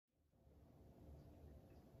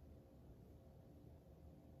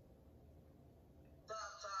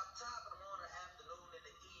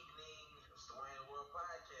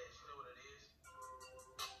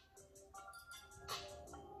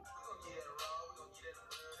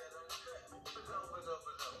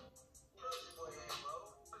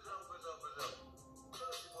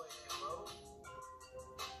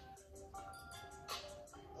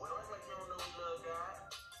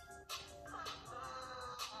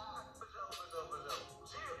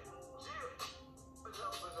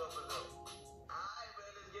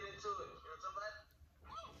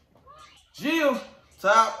Jill,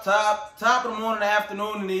 top of the morning,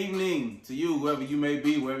 afternoon, and the evening. To you, wherever you may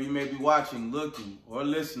be watching, looking, or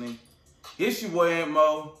listening. It's your boy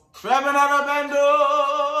AntMoe, trapping out of bando.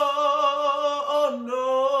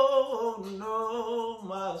 Oh no,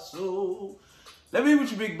 my soul. Let me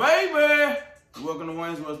with you, big baby. Welcome to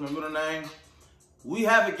Wayne's World, my middle name. We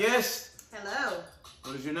have a guest. Hello.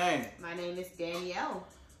 What is your name? My name is Danielle.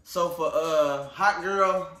 So for hot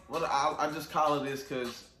girl, I just call her this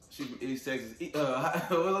because she's from East Texas. What's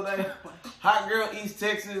her name? Hot girl, East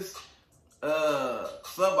Texas.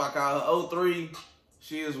 I call her 03.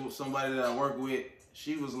 She is somebody that I work with.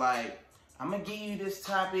 She was like, I'm gonna give you this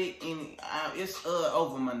topic, and it's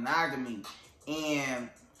over monogamy, and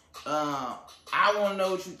I want to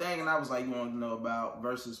know what you think. And I was like, you want to know about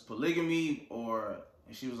versus polygamy, or?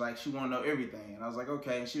 And she was like, she want to know everything. And I was like,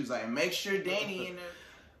 okay. And she was like, make sure Danny in there.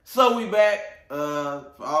 So we back.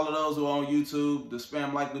 For all of those who are on YouTube, the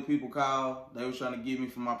spam likely people call. They were trying to get me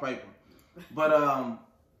for my paper. But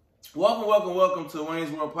welcome to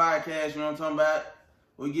Wayne's World Podcast. You know what I'm talking about?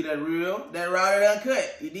 We get that real, that raw, that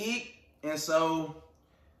uncut. You dig? And so,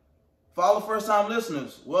 for all the first-time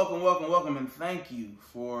listeners, welcome, and thank you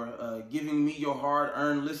for giving me your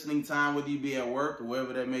hard-earned listening time, whether you be at work or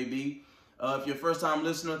wherever that may be. If you're a first-time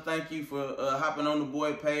listener, thank you for hopping on the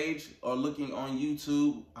boy page or looking on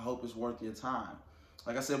YouTube. I hope it's worth your time.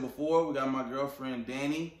 Like I said before, we got my girlfriend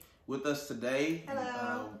Danny with us today.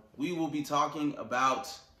 Hello. We will be talking about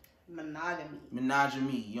monogamy. You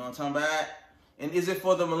know what I'm talking about? And is it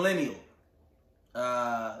for the millennial?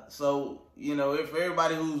 So, you know, if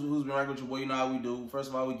everybody who's been rocking with your boy, you know how we do. First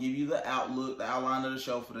of all, we give you the outlook, the outline of the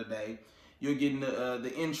show for the day. You're getting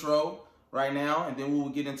the intro right now, and then we will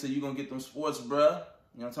get into, you're going to get them sports, bruh.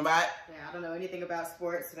 You know what I'm talking about? Yeah, I don't know anything about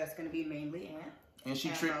sports, so that's going to be mainly Ant. And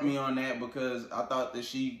she tricked me on that because I thought that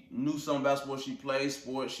she knew something about sports. She plays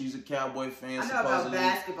sports. She's a Cowboy fan, I know supposedly. about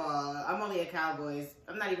basketball. I'm only a Cowboys.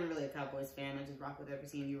 I'm not even really a Cowboys fan. I just rock with every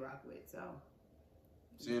team you rock with, so.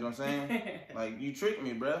 See what I'm saying? Like, you tricked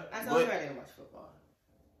me, bruh. I told you I didn't watch football.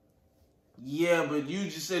 Yeah, but you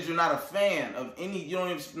just said you're not a fan of any,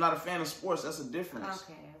 you're not a fan of sports. That's a difference.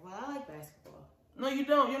 Okay, well, I like basketball. No, you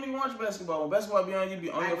don't. You don't even watch basketball. When basketball be on, you be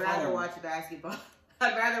on your phone. I'd rather watch basketball.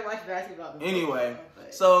 I'd rather watch basketball than anyway,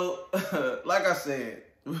 football, so, like I said,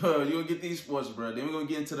 you're going to get these sports, bro. Then we're going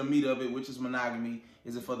to get into the meat of it, which is monogamy.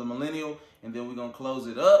 Is it for the millennial? And then we're going to close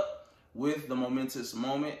it up with the momentous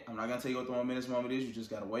moment. I'm not going to tell you what the momentous moment is. You just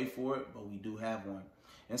got to wait for it, but we do have one.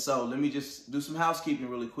 And so let me just do some housekeeping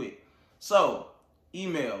really quick. So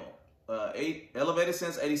email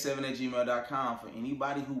elevatedsense87@gmail.com for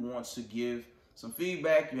anybody who wants to give some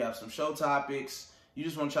feedback. You have some show topics. You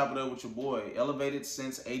just want to chop it up with your boy.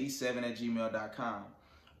 elevatedsense87@gmail.com.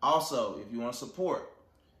 Also, if you want to support,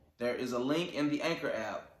 there is a link in the Anchor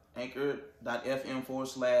app,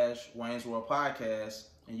 anchor.fm/Wayne's World Podcast,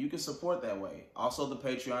 and you can support that way. Also, the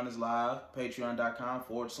Patreon is live, patreon.com//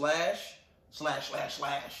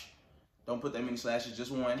 Don't put that many slashes,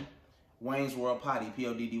 just one. Wayne's World Potty,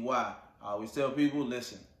 Poddy. I always tell people,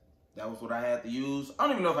 listen, that was what I had to use. I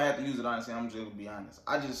don't even know if I had to use it, honestly. I'm just going to be honest.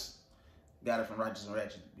 I just got it from Righteous and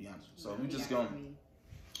Ratchet, to be honest. So we just going to...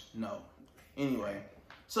 No. Anyway.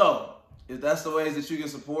 So, if that's the ways that you can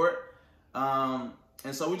support. And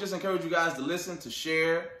so we just encourage you guys to listen, to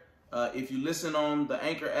share. If you listen on the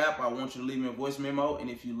Anchor app, I want you to leave me a voice memo. And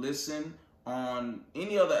if you listen on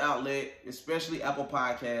any other outlet, especially Apple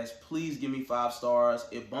Podcasts, please give me 5 stars.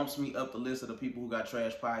 It bumps me up the list of the people who got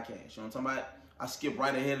trash podcasts. You know what I'm talking about? I skip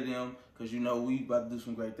right ahead of them because you know we about to do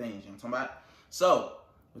some great things. You know what I'm talking about? So,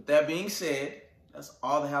 with that being said, that's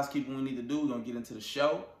all the housekeeping we need to do. We're going to get into the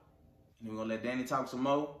show. And we're going to let Danny talk some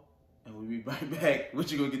more. And we'll be right back.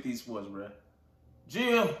 What you going to get these sports, bro?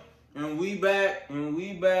 Jill. And we back. And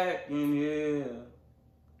yeah.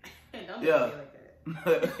 Don't do it like that.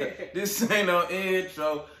 This ain't no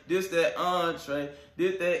intro. This that entree.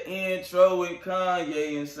 This that intro with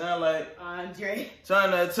Kanye and sound like Andre.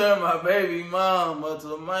 Trying to turn my baby mama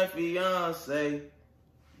to my fiance.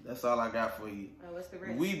 That's all I got for you. Oh, what's the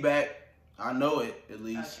rest? We back. I know it, at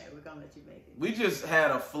least. Okay, we're going to let you make it. We just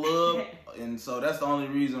had a flub, and so that's the only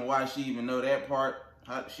reason why she even know that part.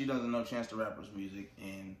 She doesn't know Chance the Rapper's music,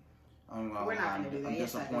 and I'm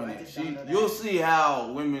disappointed. You'll see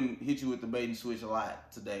how women hit you with the bait and switch a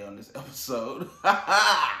lot today on this episode.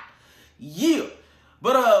 Yeah.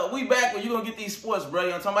 But we back when you gonna get these sports, bro. You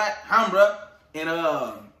know what I'm talking about? Bro. And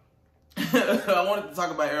I wanted to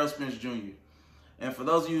talk about Errol Spence Jr. And for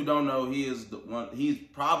those of you who don't know, he's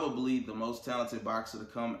probably the most talented boxer to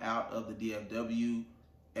come out of the DFW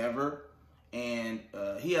ever. And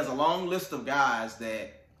he has a long list of guys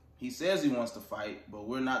that he says he wants to fight, but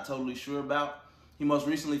we're not totally sure about. He most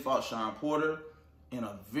recently fought Sean Porter in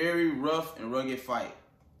a very rough and rugged fight.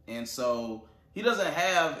 And so he doesn't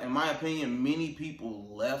have, in my opinion, many people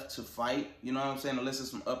left to fight, you know what I'm saying, unless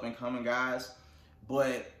it's some up-and-coming guys.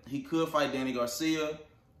 But he could fight Danny Garcia.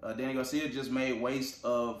 Danny Garcia just made waste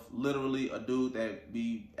of literally a dude that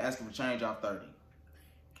be asking for change off 30.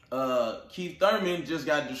 Keith Thurman just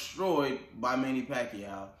got destroyed by Manny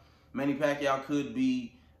Pacquiao. Manny Pacquiao could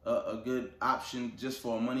be a good option just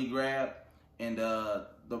for a money grab. And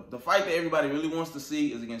the fight that everybody really wants to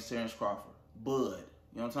see is against Terrence Crawford. Bud.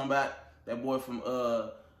 You know what I'm talking about? That boy from,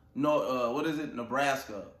 what is it?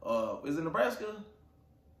 Nebraska. Is it Nebraska?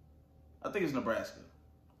 I think it's Nebraska.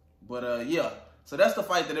 But, yeah. So that's the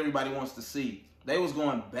fight that everybody wants to see. They was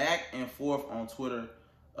going back and forth on Twitter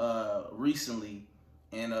recently.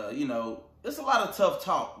 And, you know, it's a lot of tough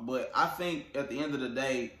talk. But I think at the end of the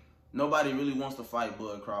day, nobody really wants to fight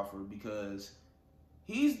Bud Crawford because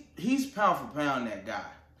he's pound for pound that guy.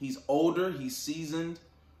 He's older, he's seasoned,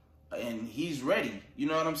 and he's ready. You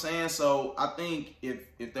know what I'm saying? So I think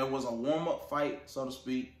if there was a warm-up fight, so to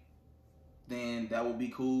speak, then that would be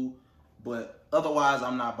cool. But otherwise,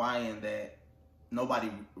 I'm not buying that nobody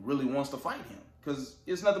really wants to fight him because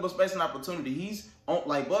it's nothing but space and opportunity. He's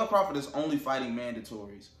like Bud Crawford is only fighting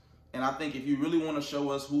mandatories. And I think if you really want to show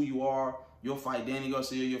us who you are, you'll fight Danny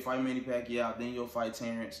Garcia, you'll fight Manny Pacquiao, then you'll fight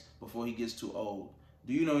Terrence before he gets too old.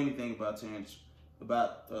 Do you know anything about Terrence?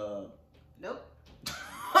 Nope.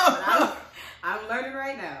 I'm learning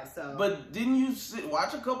right now. So. But didn't you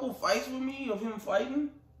watch a couple fights with me of him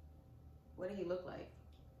fighting? What did he look like?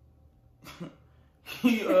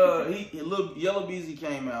 he looked Yellow Beezy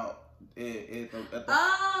came out at the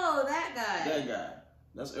oh, that guy. That guy.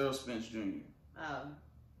 That's Errol Spence Jr. Oh.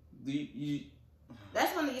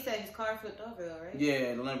 That's one that you said his car flipped over, though, right?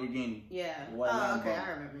 Yeah, the Lamborghini. Yeah. The white Lambo. Okay,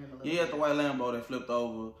 I remember him a little bit. He had the white Lambo that flipped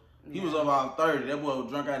over. Yeah. He was over on 30. That boy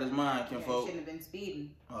was drunk out of his mind, kinfolk. Shouldn't have been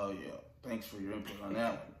speeding. Oh, yeah. Thanks for your input on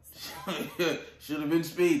that one. Should have been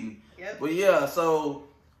speeding. Yep. But yeah,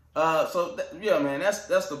 yeah, man,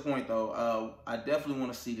 that's the point, though. I definitely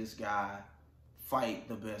want to see this guy fight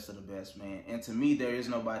the best of the best, man. And to me, there is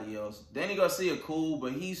nobody else. Danny Garcia, cool,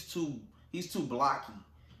 but he's too blocky.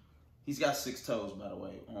 He's got 6 toes, by the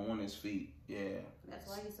way, on one of his feet. Yeah. That's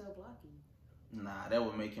why he's so blocky. Nah, that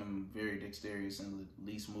would make him very dexterous and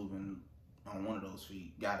least moving on one of those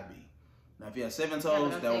feet. Gotta be. Now, if he has 7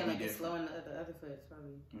 toes, that would be different. Slow in the other foot, it's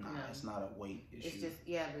probably. Nah, it's not a weight issue. It's just,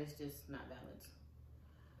 but it's just not balanced.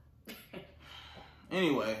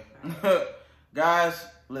 Anyway, guys,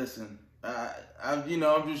 listen. I'm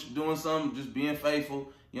just doing something, just being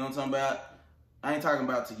faithful. You know what I'm talking about? I ain't talking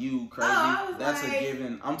about to you, crazy. That's like, a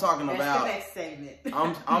given. I'm talking about. That's the next segment.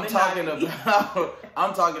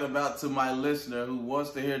 I'm talking about to my listener who wants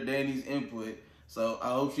to hear Danny's input. So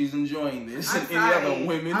I hope she's enjoying this. I'm Any sorry. other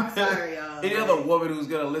women? I'm sorry, y'all. Any other woman who's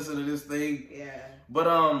gonna listen to this thing? Yeah. But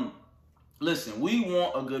listen, we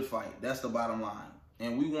want a good fight. That's the bottom line,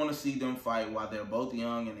 and we want to see them fight while they're both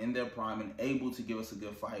young and in their prime and able to give us a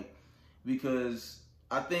good fight. Because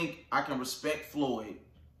I think I can respect Floyd.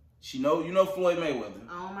 You know Floyd Mayweather.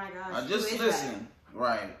 Oh my gosh. I just listen.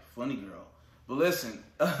 Right. Funny girl. But listen,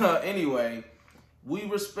 anyway,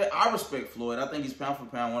 I respect Floyd. I think he's pound for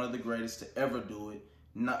pound one of the greatest to ever do it.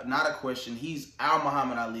 Not a question. He's our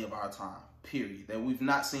Muhammad Ali of our time. Period. That we've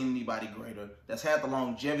not seen anybody greater that's had the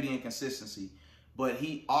longevity and consistency. But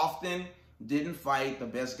he often didn't fight the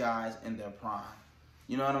best guys in their prime.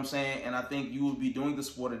 You know what I'm saying? And I think you would be doing the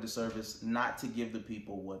sport a disservice not to give the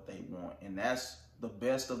people what they want. And that's the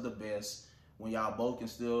best of the best when y'all both can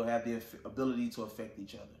still have the ability to affect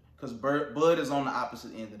each other. Because Bud is on the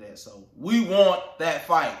opposite end of that. So we want that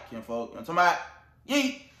fight, kinfolk. You know what I'm talking about?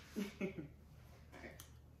 Yeet!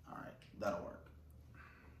 All right, that'll work.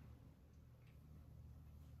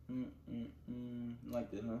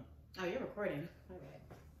 Like that, huh? Oh, you're recording. Okay.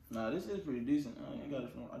 Nah, this is pretty decent. I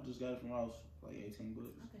just got it from Ross, like $18. I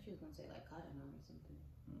thought you was gonna say like cotton on or something.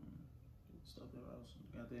 Stuff that Ross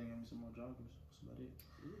got there and got me some more joggers. That's about it.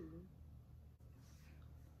 Ooh.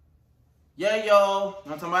 Yeah, yo. You know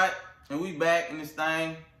what I'm talking about? And we back in this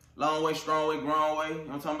thing. Long way, strong way, grown way. You know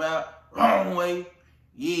what I'm talking about? Wrong way.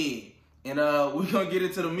 Yeah. And we're going to get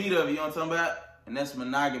into the meat of it. You know what I'm talking about? And that's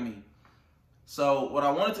monogamy. So what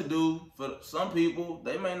I wanted to do for some people,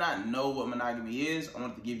 they may not know what monogamy is. I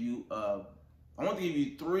wanted to give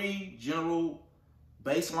you 3 general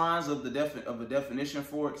baselines of the definition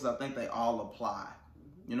for it because I think they all apply.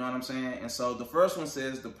 You know what I'm saying? And so the first one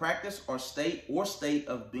says the practice or state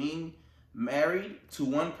of being married to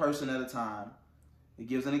one person at a time. It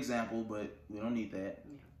gives an example, but we don't need that.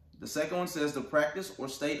 Yeah. The second one says the practice or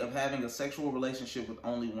state of having a sexual relationship with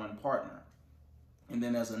only one partner. And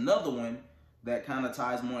then there's another one that kind of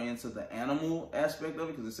ties more into the animal aspect of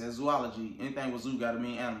it, because it says zoology. Anything with zoo got to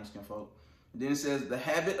mean animals, kinfolk. And then it says the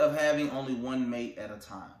habit of having only one mate at a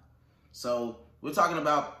time. So we're talking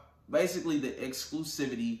about basically the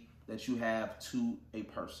exclusivity that you have to a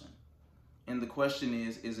person. And the question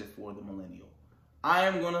is it for the millennial? I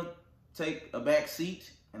am going to take a back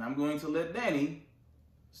seat, and I'm going to let Danny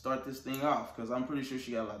start this thing off, because I'm pretty sure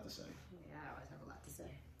she got a lot to say. Yeah, I always have a lot to say.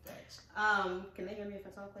 Thanks. Can they hear me if I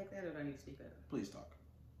talk like that, or do I need to speak up? Please talk.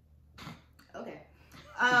 Okay.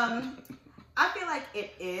 I feel like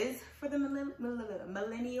it is for the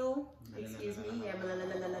millennial. Excuse me. Yeah,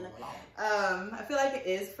 I feel like it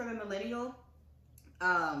is for the millennial.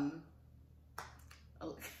 I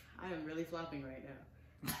am really flopping right now.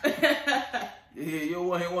 Yeah, you're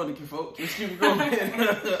one hit wonder, folks. Just keep going.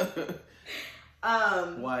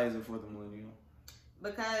 Why is it for the millennial?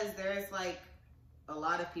 Because there's like a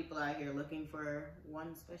lot of people out here looking for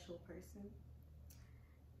one special person.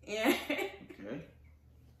 Yeah. Okay.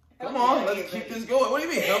 Come on, let's keep this going. What do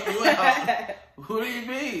you mean? Help you out? What do you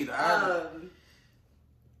mean?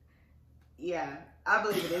 Yeah, I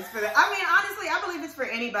believe it is for that. I mean, honestly, I believe it's for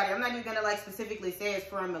anybody. I'm not even gonna like specifically say it's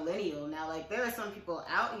for a millennial. Now, like, there are some people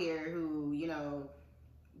out here who, you know,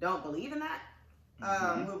 don't believe in that.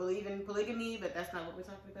 Who believe in polygamy, but that's not what we're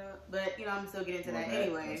talking about. But, you know, I'm still getting into that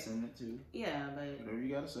anyway. That's in it too. Yeah, but whatever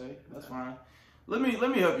you gotta say, that's fine. Let me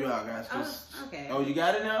help you out, guys. Okay. Oh, you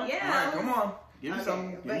got it now? Yeah. All right, come on. Give me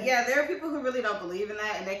something. But yeah, there are people who really don't believe in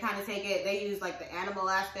that, and they kind of take it, they use like the animal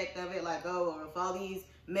aspect of it, like, oh, if all these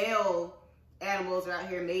male animals are out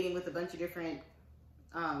here mating with a bunch of different,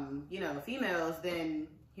 you know, females, then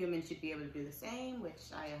humans should be able to do the same, which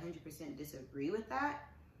I 100% disagree with that.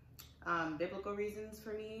 Biblical reasons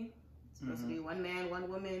for me. It's supposed to be one man, one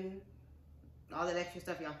woman. All that extra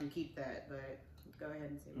stuff, y'all can keep that, but go ahead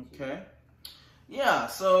and say what you Okay. Yeah,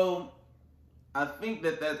 so I think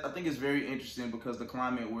I think it's very interesting because the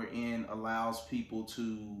climate we're in allows people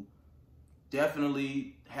to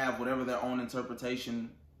definitely have whatever their own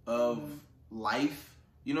interpretation of life.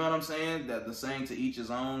 You know what I'm saying? That the saying to each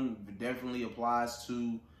his own definitely applies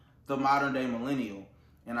to the modern day millennial.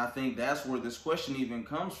 And I think that's where this question even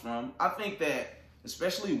comes from. I think that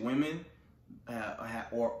especially women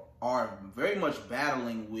are very much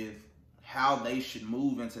battling with how they should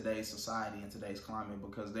move in today's society, in today's climate,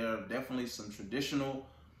 because there are definitely some traditional,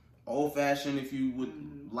 old-fashioned, if you would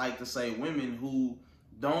like to say, women who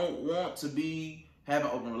don't want to be having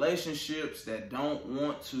open relationships, that don't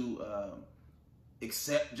want to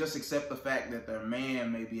accept the fact that their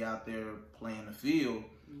man may be out there playing the field,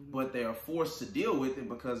 but they are forced to deal with it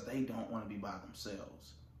because they don't want to be by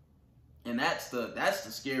themselves. And that's the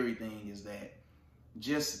scary thing, is that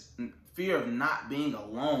just fear of not being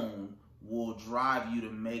alone will drive you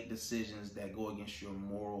to make decisions that go against your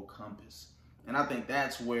moral compass. And I think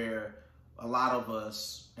that's where a lot of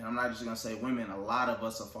us, and I'm not just going to say women, a lot of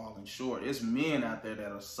us are falling short. It's men out there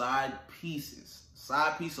that are side pieces.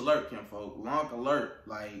 Side piece alert, kinfolk. Lunk alert.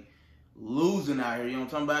 Like, losing out here. You know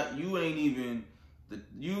what I'm talking about? You ain't even,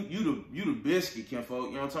 you the biscuit, kinfolk.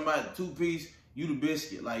 You know what I'm talking about? 2-piece. You the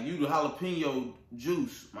biscuit, like you the jalapeno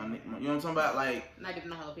juice, you know what I'm talking about? Like, not even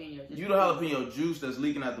the jalapeno. You the jalapeno juice that's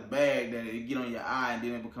leaking out the bag that it get on your eye and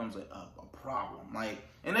then it becomes a problem. Like,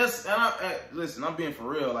 listen, I'm being for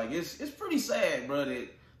real. Like, it's pretty sad, bro, that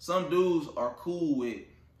some dudes are cool with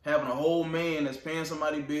having a whole man that's paying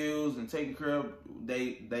somebody bills and taking care of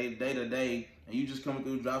day to day, and you just coming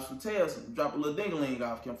through, drop some tails, drop a little ding-a-ling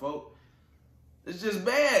off, kinfolk. It's just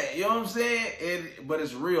bad, you know what I'm saying? But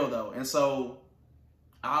it's real though, and so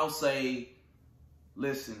I'll say,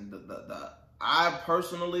 listen, I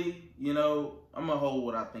personally, you know, I'm gonna hold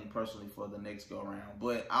what I think personally for the next go around,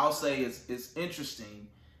 but I'll say it's interesting,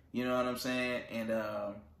 you know what I'm saying? And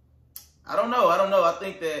I don't know. I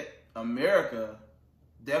think that America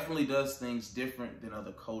definitely does things different than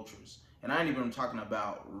other cultures, and I ain't even talking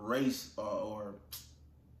about race or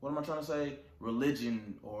what am I trying to say?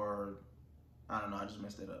 Religion or I don't know, I just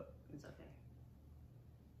messed it up. It's okay.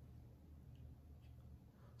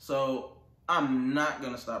 So I'm not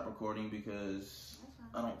going to stop recording because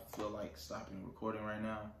I don't feel like stopping recording right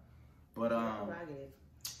now. But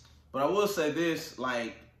I will say this,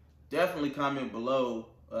 like, definitely comment below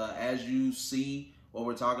as you see what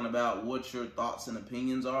we're talking about, what your thoughts and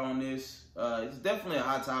opinions are on this. It's definitely a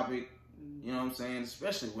hot topic, you know what I'm saying?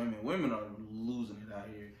 Especially women. Women are losing it out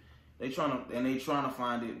here. They trying to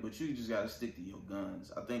find it, but you just got to stick to your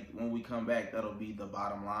guns. I think when we come back, that'll be the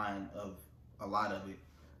bottom line of a lot of it.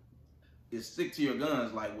 Is stick to your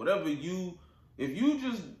guns. Like, whatever you, If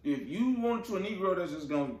you want to a Negro that's just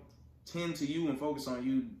gonna tend to you and focus on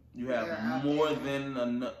you, you have more than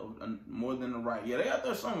the right. Yeah, they out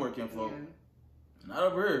there somewhere, kinfolk. Yeah. Not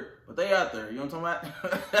over here, but they out there. You know what I'm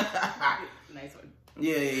talking about? Nice one.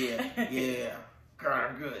 Yeah.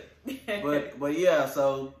 God, good. But yeah,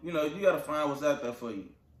 so you know, you gotta find what's out there for you.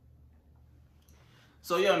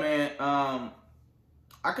 So yeah, man.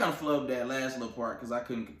 I kind of flubbed that last little part because I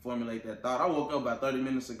couldn't formulate that thought. I woke up about 30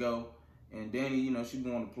 minutes ago, and Danny, you know, she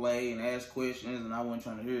wanted to play and ask questions, and I wasn't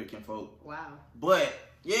trying to hear it, kinfolk. Wow. But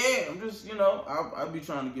yeah, I'm just, you know, I'll be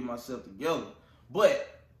trying to get myself together.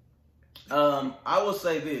 But I will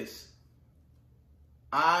say this.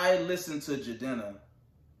 I listened to Jadena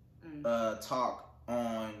talk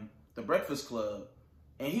on The Breakfast Club,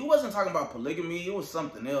 and he wasn't talking about polygamy. It was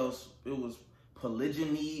something else. It was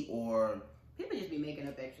polygyny or... People just be making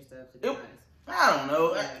up extra stuff, to be honest. I don't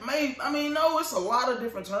know. Yeah. I mean, no, it's a lot of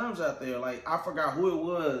different terms out there. Like, I forgot who it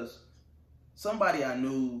was. Somebody I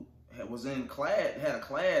knew was in class, had a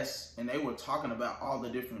class, and they were talking about all the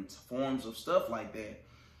different forms of stuff like that.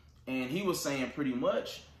 And he was saying pretty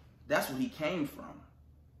much that's what he came from.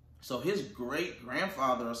 So his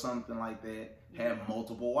great-grandfather or something like that had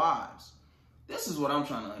multiple wives. This is what I'm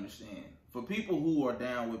trying to understand. For people who are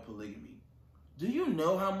down with polygamy, do you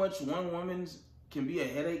know how much one woman can be a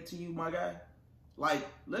headache to you, my guy? Like,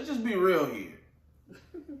 let's just be real here.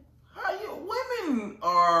 Women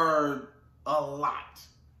are a lot.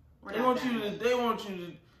 They want you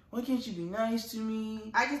to, why can't you be nice to me?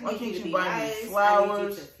 I just need you to be nice. Flowers? I need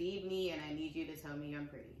you to feed me, and I need you to tell me I'm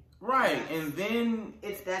pretty. Right, and then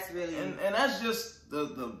that's really and that's just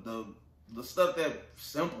the stuff that's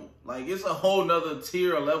simple. Like, it's a whole nother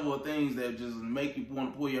tier or level of things that just make you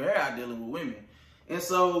want to pull your hair out dealing with women. And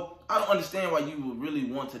so I don't understand why you would really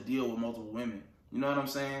want to deal with multiple women. You know what I'm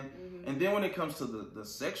saying? Mm-hmm. And then when it comes to the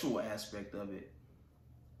sexual aspect of it,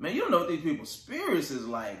 man, you don't know what these people's spirits is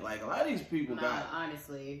like. Like, a lot of these people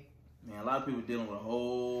honestly. Man, a lot of people dealing with a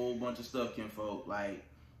whole bunch of stuff, kinfolk. Like,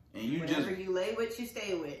 and you whatever you lay with, you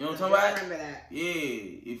stay with. You know what I'm talking about? Remember that. Yeah.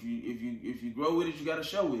 If you grow with it, you gotta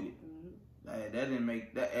show with it. Mm-hmm. That didn't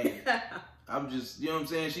make that. Hey, I'm just, you know what I'm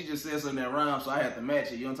saying? She just said something that rhymes, so I had to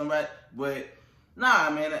match it. You know what I'm talking about? But nah,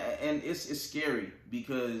 man, and it's scary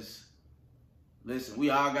because, listen, we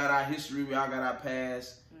all got our history, we all got our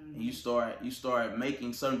past, and you start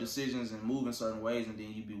making certain decisions and moving certain ways, and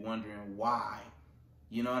then you be wondering why.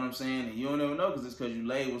 You know what I'm saying? And you don't ever know because it's because you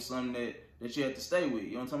laid with something that you had to stay with.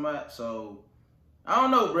 You know what I'm talking about? So I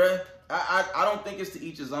don't know, bruh. I don't think it's to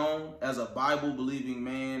each his own. As a Bible believing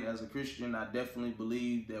man, as a Christian, I definitely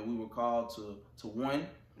believe that we were called to one,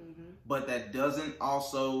 but that doesn't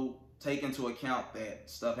also take into account that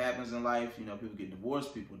stuff happens in life. You know, people get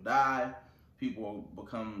divorced, people die, people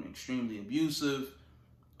become extremely abusive,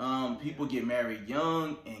 people get married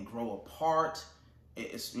young and grow apart.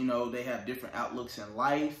 It's, you know, they have different outlooks in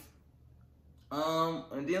life.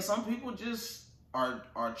 And then some people just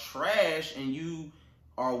are trash, and you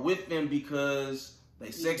are with them because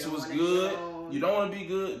their sex was good. You don't want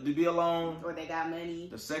to be alone. Or they got money.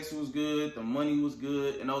 The sex was good. The money was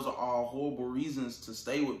good. And those are all horrible reasons to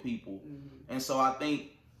stay with people. And so I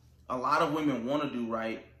think a lot of women want to do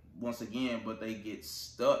right, once again, but they get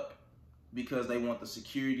stuck because they want the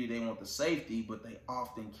security, they want the safety, but they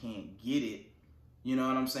often can't get it. You know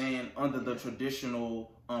what I'm saying? Under the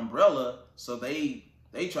traditional umbrella. So they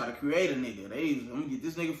try to create a nigga. I'm gonna get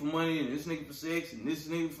this nigga for money, and this nigga for sex, and this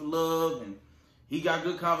nigga for love, and he got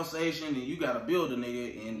good conversation, and you gotta build a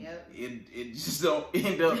nigga, and it just don't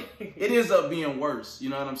end up, it ends up being worse, you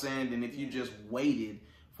know what I'm saying, than if you just waited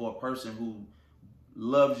for a person who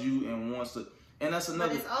loves you and wants to. And that's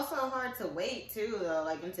another. But it's also hard to wait too, though.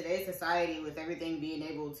 Like in today's society, with everything being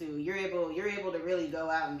able to, you're able to really go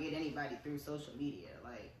out and get anybody through social media.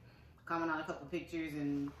 Like comment on a couple pictures,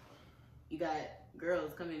 and you got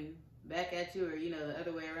girls coming back at you, or you know the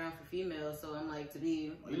other way around for females. So I'm like, to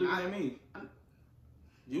be. Are you looking at me?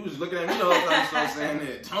 You was looking at me the whole time, so saying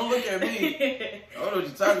that. Don't look at me. I don't know what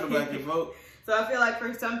you're talking about, here, folks. So I feel like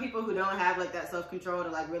for some people who don't have like that self-control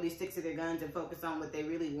to like really stick to their guns and focus on what they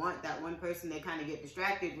really want, that one person, they kind of get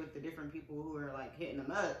distracted with the different people who are like hitting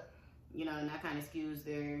them up, you know, and that kind of skews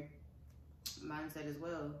their mindset as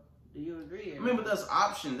well. Do you agree? I mean, but that's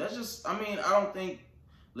option. That's just, I mean, I don't think,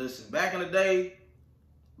 listen, back in the day,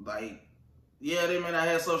 like, yeah, they may not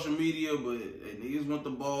have social media, but niggas went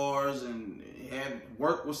to bars and had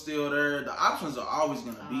work was still there. The options are always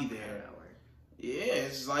going to be there. Yeah,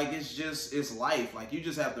 it's like, it's life. Like, you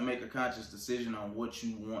just have to make a conscious decision on what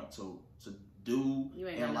you want to do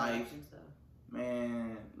in life.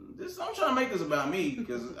 man, I'm trying to make this about me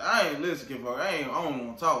because I ain't listening, folks. I don't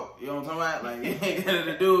want to talk. You know what I'm talking about? Like, it ain't got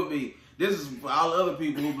nothing to do with me. This is for all the other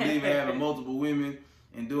people who believe in having multiple women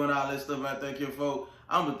and doing all this stuff out there, kid folk.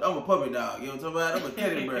 I'm a puppy dog. You know what I'm talking about? I'm a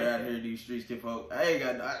teddy bear out here in these streets, kid folk. I ain't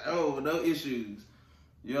got no issues.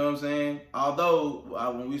 You know what I'm saying?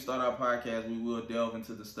 Although, when we start our podcast, we will delve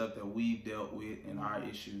into the stuff that we've dealt with and our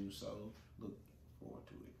issues. So, look forward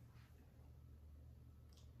to it.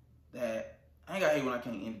 That, I ain't got hate when I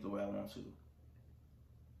can't end it the way I want to.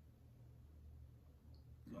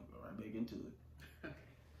 We're going to go right back into it.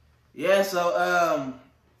 Yeah, so,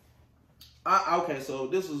 okay, so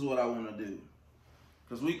this is what I want to do.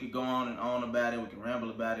 Because we could go on and on about it, we can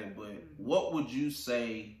ramble about it, but what would you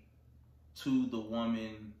say to the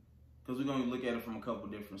woman, because we're going to look at it from a couple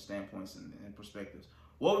different standpoints and perspectives.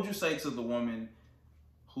 What would you say to the woman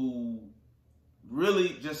who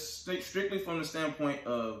really just strictly from the standpoint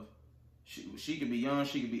of she could be young,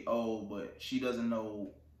 she could be old, but she doesn't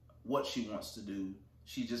know what she wants to do.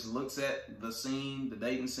 She just looks at the scene, the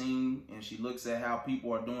dating scene, and she looks at how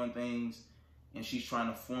people are doing things, and she's trying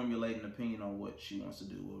to formulate an opinion on what she wants to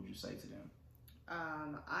do. What would you say to them?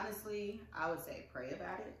 Honestly, I would say pray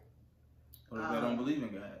about it. What if they don't believe in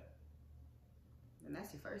God? Then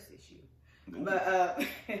that's your first issue. Ooh. But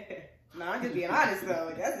no, I'm just being honest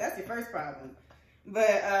though. That's your first problem.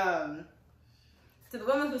 But to the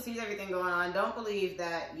woman who sees everything going on, don't believe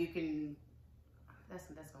that you can. That's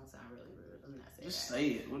gonna sound really rude. Let me not say just that. Say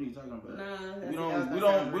it. What are you talking about? No,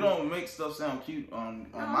 we don't make stuff sound cute on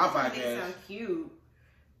my podcast. Make sound cute.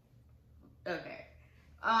 Okay.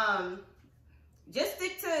 Just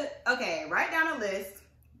stick to write down a list.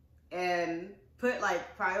 And put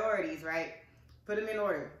like priorities, right? Put them in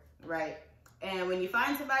order, right? And when you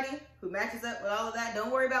find somebody who matches up with all of that, don't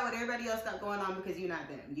worry about what everybody else got going on because you're not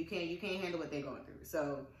them. You can't handle what they're going through.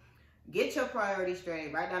 So get your priorities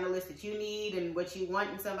straight. Write down a list that you need and what you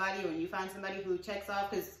want in somebody. When you find somebody who checks off,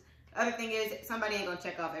 because other thing is somebody ain't gonna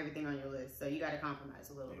check off everything on your list. So you got to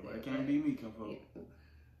compromise a little bit. It can't be me, come forward.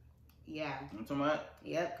 Yeah. I'm talking about?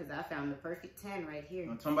 Yep, because I found the perfect 10 right here.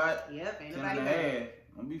 I'm talking about? Yep, ain't nobody better.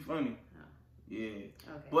 Don't be funny. Oh. Yeah. Okay.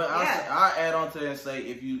 But I'll add on to that and say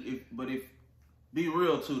if be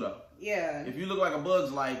real too though. Yeah. If you look like a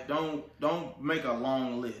bug's life, don't make a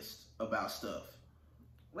long list about stuff.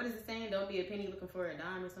 What is it saying? Don't be a penny looking for a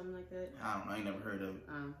dime or something like that? I don't know. I ain't never heard of it.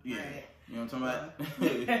 Yeah. Right. You know what I'm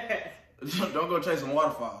talking about? Don't go chasing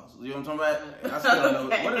waterfalls. You know what I'm talking about? I still don't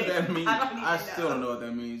know. What does that mean? I still don't know what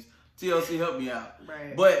that means. TLC, help me out.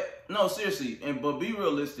 Right. But no, seriously, but be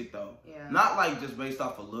realistic though. Yeah. Not like just based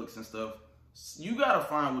off of looks and stuff. You gotta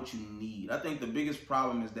find what you need. I think the biggest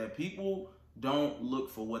problem is that people don't look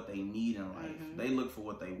for what they need in life. Mm-hmm. They look for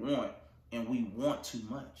what they want, and we want too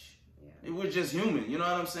much. Yeah. We're just human, you know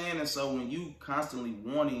what I'm saying? And so when you constantly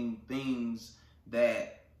wanting things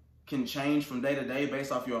that can change from day to day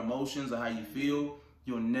based off your emotions or how you feel,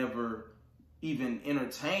 you'll never even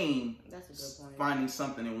entertain finding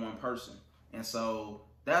something in one person. And so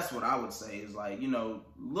that's what I would say is like,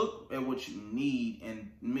 look at what you need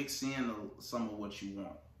and mix in some of what you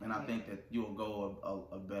want. And I think that you'll go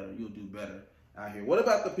you'll do better out here. What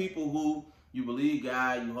about the people who you believe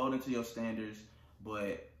God, you hold into your standards,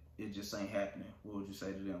 but it just ain't happening? What would you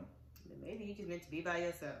say to them? Maybe you just meant to be by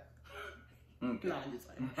yourself. Okay. No, I'm just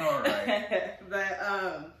like. All right. But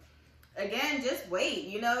again, just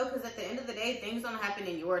wait, because at the end of the day, things don't happen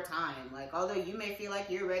in your time. Like, although you may feel like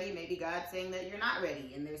you're ready, maybe God's saying that you're not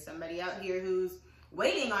ready. And there's somebody out here who's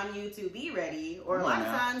waiting on you to be ready. Or a lot of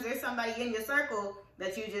times there's somebody in your circle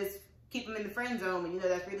that you just keep them in the friend zone and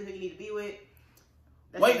that's really who you need to be with.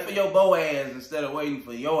 Wait for your Boaz instead of waiting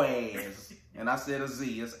for your ass. And I said a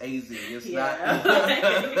Z, it's A-Z. It's not.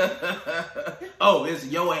 Oh, it's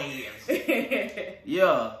your ass.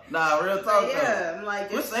 Yeah. Nah, real talk. Yeah, I'm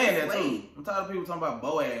like, we're saying that too. I'm tired of people talking about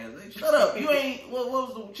Boaz. Hey, shut up. You ain't, what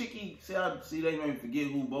was the chickie? See, they made me forget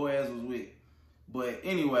who Boaz was with. But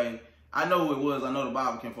anyway, I know who it was. I know the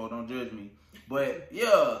Bible kinfolk. Don't judge me. But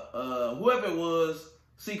yeah, whoever it was,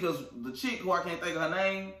 see, because the chick who I can't think of her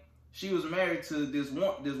name, she was married to this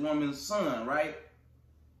woman's son, right?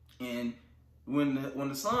 And when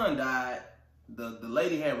the son died, the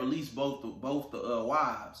lady had released both the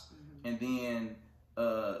wives, mm-hmm. And then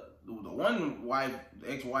the one wife,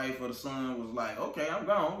 the ex-wife of the son, was like, "Okay, I'm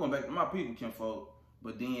gone. I'm going back to my people, kinfolk."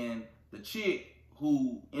 But then the chick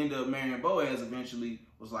who ended up marrying Boaz eventually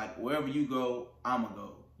was like, "Wherever you go, I'ma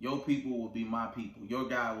go. Your people will be my people. Your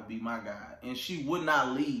God will be my God." And she would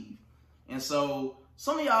not leave. And so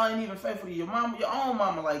some of y'all ain't even faithful to your mama, your own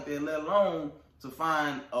mama like that, let alone to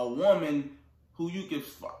find a woman who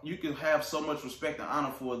you could have so much respect and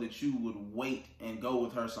honor for that you would wait and go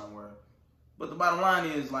with her somewhere. But the bottom line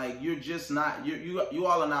is, like, you're just not, you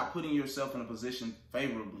all are not putting yourself in a position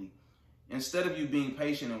favorably. Instead of you being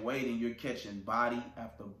patient and waiting, you're catching body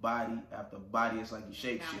after body after body. It's like you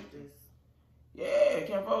shape-shifting. Yeah,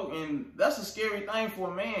 kinfolk. And that's a scary thing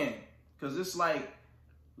for a man. Because it's like,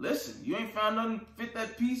 listen, you ain't found nothing fit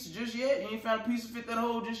that piece just yet. You ain't found a piece to fit that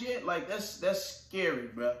hole just yet. Like, that's scary,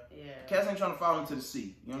 bro. Yeah. Cats ain't trying to fall into the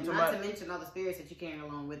sea. You know what I'm talking about? Not to mention all the spirits that you carry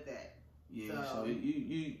along with that. Yeah, so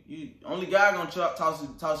you only God gonna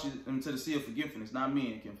toss you into the sea of forgiveness, not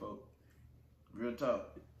me and kinfolk. Real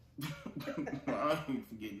talk. I ain't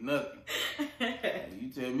forget nothing. You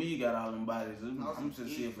tell me you got all them bodies, I'm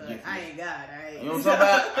just sea of forgiveness. I ain't God, alright. You know what I'm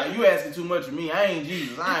talking about? You asking too much of me. I ain't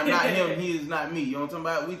Jesus. I am not him. He is not me. You know what I'm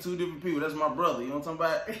talking about? We two different people. That's my brother. You know what I'm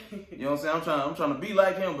talking about? You know what I'm saying? I'm trying to be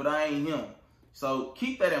like him, but I ain't him. So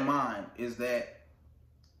keep that in mind. Is that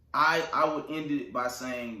I would end it by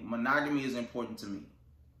saying monogamy is important to me.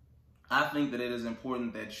 I think that it is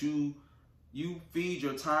important that you feed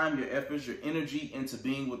your time, your efforts, your energy into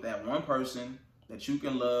being with that one person that you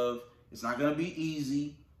can love. It's not going to be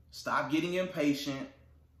easy. Stop getting impatient.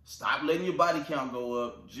 Stop letting your body count go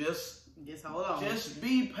up. Just hold on. Just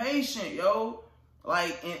be patient, yo.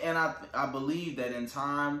 Like, and I believe that in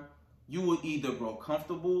time, you will either grow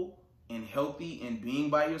comfortable and healthy in being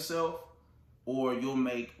by yourself, or you'll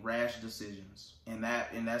make rash decisions. And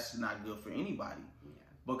that's not good for anybody. Yeah.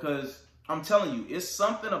 Because I'm telling you, it's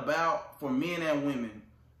something about, for men and women,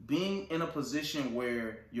 being in a position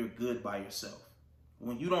where you're good by yourself.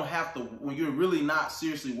 When you don't have to, when you're really not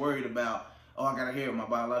seriously worried about, oh, I gotta hear my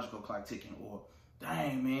biological clock ticking, or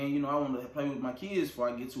dang, man, you know, I want to play with my kids before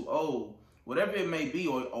I get too old. Whatever it may be,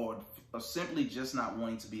 or simply just not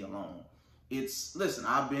wanting to be alone. Listen,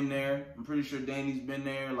 I've been there. I'm pretty sure Danny's been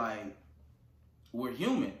there. Like, we're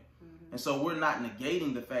human. And so we're not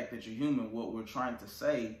negating the fact that you're human. What we're trying to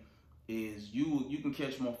say is you can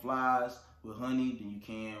catch more flies with honey than you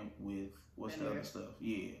can with, what's the other stuff?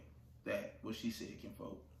 Yeah, what she said,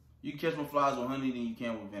 kinfolk. You can catch more flies with honey than you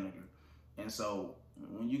can with vinegar. And so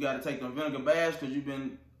when you got to take them vinegar baths because you've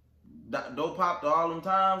been dope popped all them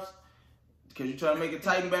times, because you're trying to make it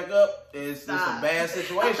tighten back up, it's a bad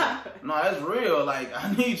situation. No, that's real. Like,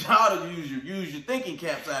 I need y'all to use your thinking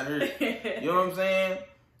caps out here. You know what I'm saying?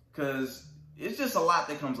 Because it's just a lot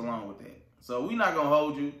that comes along with that. So we're not going to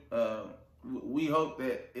hold you. We hope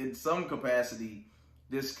that in some capacity,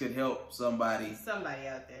 this could help somebody. Somebody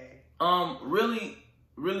out there.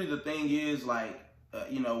 Really the thing is, like,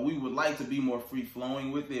 we would like to be more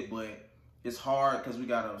free-flowing with it, but it's hard because we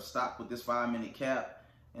got to stop with this 5-minute cap.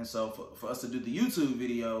 And so for us to do the YouTube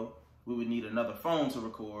video, we would need another phone to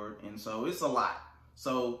record. And so it's a lot.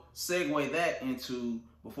 So segue that into,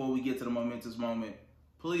 before we get to the momentous moment,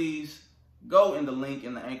 please go in the link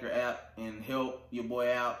in the Anchor app and help your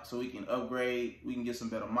boy out so we can upgrade. We can get some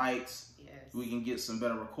better mics. Yes. We can get some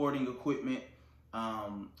better recording equipment.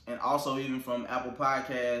 And also even from Apple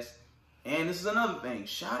Podcasts. And this is another thing.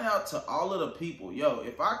 Shout out to all of the people. Yo,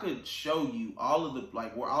 if I could show you all of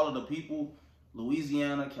the people,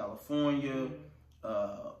 Louisiana, California,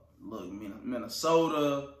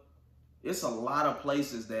 Minnesota. It's a lot of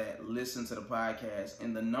places that listen to the podcast,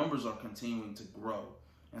 and the numbers are continuing to grow.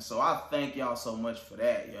 And so I thank y'all so much for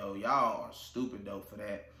that, yo. Y'all are stupid dope for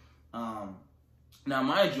that. Now,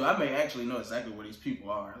 mind you, I may actually know exactly where these people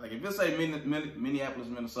are. Like, if it say Minneapolis,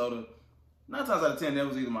 Minnesota, 9 times out of 10, that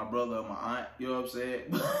was either my brother or my aunt. You know what I'm saying?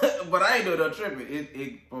 But I ain't doing no tripping.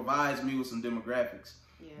 It provides me with some demographics.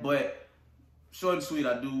 Yeah. But short and sweet,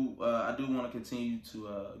 I do want to continue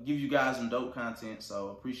to give you guys some dope content, so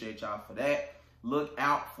appreciate y'all for that. Look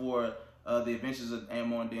out for the Adventures of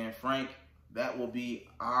AntMoe and DanFrank. That will be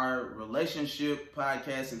our relationship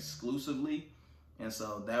podcast exclusively, and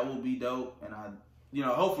so that will be dope. And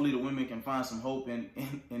hopefully the women can find some hope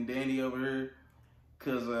in Danny over here,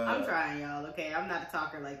 cause I'm trying, y'all. Okay, I'm not a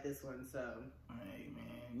talker like this one, so hey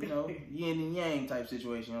man, yin and yang type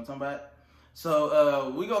situation. You know what I'm talking about?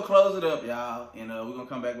 So we're going to close it up, y'all, and we're going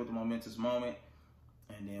to come back with the momentous moment,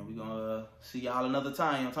 and then we're going to see y'all another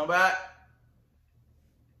time. You know what I'm talking about?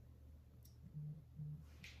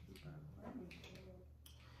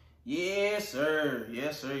 Yes, sir.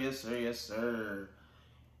 Yes, sir. Yes, sir. Yes, sir.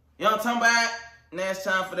 You know what I'm talking about? Now it's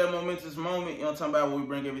time for that momentous moment. You know what I'm talking about? Where we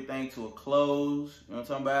bring everything to a close. You know what I'm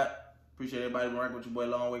talking about? Appreciate everybody rocking with your boy.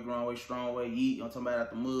 Long way, growing way, strong way. Yeet. You know what I'm talking about? Out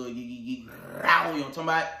the mud. Yeet, yeet, yeet. You know what I'm talking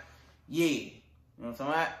about? Yeah. You know what I'm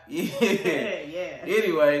talking about? Yeah. Yeah.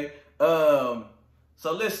 Anyway,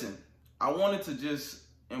 so listen, I wanted to just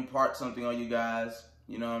impart something on you guys,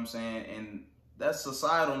 you know what I'm saying? And that's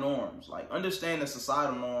societal norms. Like, understand that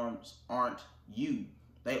societal norms aren't you.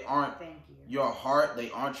 They aren't your heart.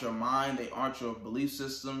 They aren't your mind. They aren't your belief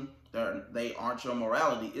system. They aren't your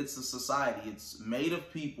morality. It's a society. It's made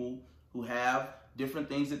of people who have different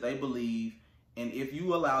things that they believe. And if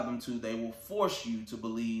you allow them to, they will force you to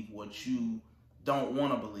believe what you don't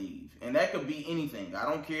want to believe. And that could be anything. I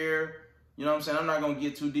don't care. You know what I'm saying? I'm not going to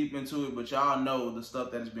get too deep into it, but y'all know the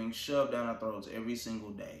stuff that is being shoved down our throats every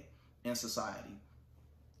single day in society.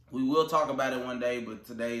 We will talk about it one day, but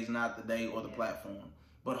today is not the day or the platform.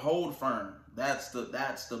 But hold firm. That's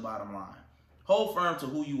the bottom line. Hold firm to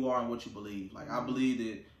who you are and what you believe. Like, I believe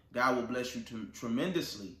that God will bless you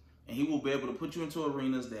tremendously, and he will be able to put you into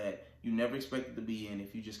arenas that you never expected to be in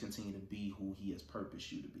if you just continue to be who he has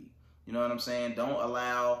purposed you to be. You know what I'm saying? Don't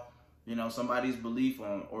allow, you know, somebody's belief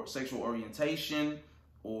on or sexual orientation,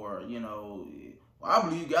 or, you know, well, I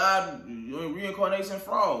believe God, reincarnation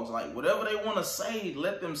frogs. Like, whatever they want to say,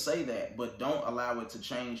 let them say that, but don't allow it to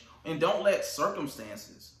change, and don't let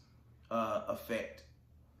circumstances affect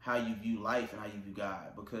how you view life and how you view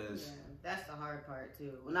God, because that's the hard part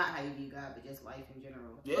too. Well, not how you view God, but just life in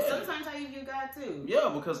general. Yeah. But sometimes how you view God too. Yeah,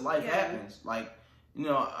 because life happens. Like, you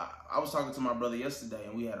know, I was talking to my brother yesterday,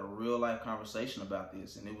 and we had a real life conversation about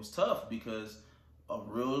this, and it was tough because a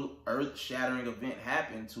real earth-shattering event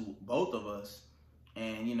happened to both of us,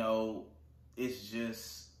 and, you know, it's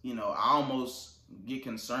just, you know, I almost get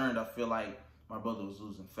concerned. I feel like my brother was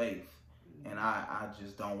losing faith, and I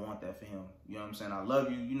just don't want that for him. You know what I'm saying? I love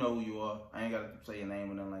you. You know who you are. I ain't got to say your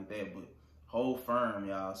name or nothing like that, but hold firm,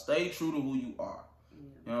 y'all. Stay true to who you are.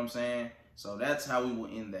 You know what I'm saying? So that's how we will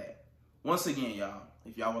end that. Once again, y'all,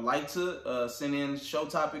 if y'all would like to send in show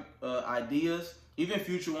topic ideas, even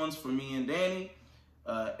future ones for me and Danny,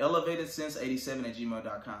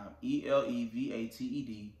 elevatedsense87@gmail.com.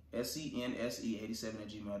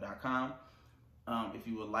 elevatedsense87@gmail.com. If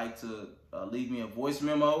you would like to leave me a voice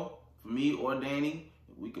memo for me or Danny,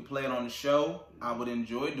 we could play it on the show. I would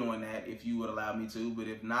enjoy doing that if you would allow me to, but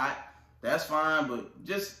if not, that's fine, but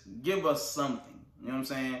just give us something. You know what I'm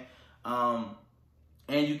saying?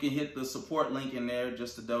 And you can hit the support link in there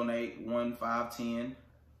just to donate 1, 5, 10,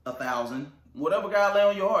 1,000, whatever God lay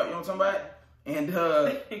on your heart. You know what I'm talking about? And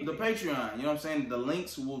the Patreon. You know what I'm saying? The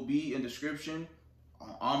links will be in description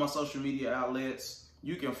on all my social media outlets.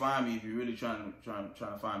 You can find me if you're really trying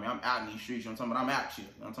to find me. I'm out in these streets. You know what I'm talking about? I'm out here.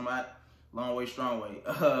 You know what I'm talking about? Long way, strong way.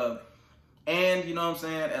 And you know what I'm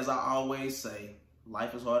saying? As I always say,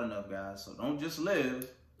 life is hard enough, guys. So don't just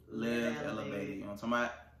live elevated. You know what I'm talking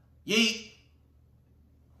about? Yeet.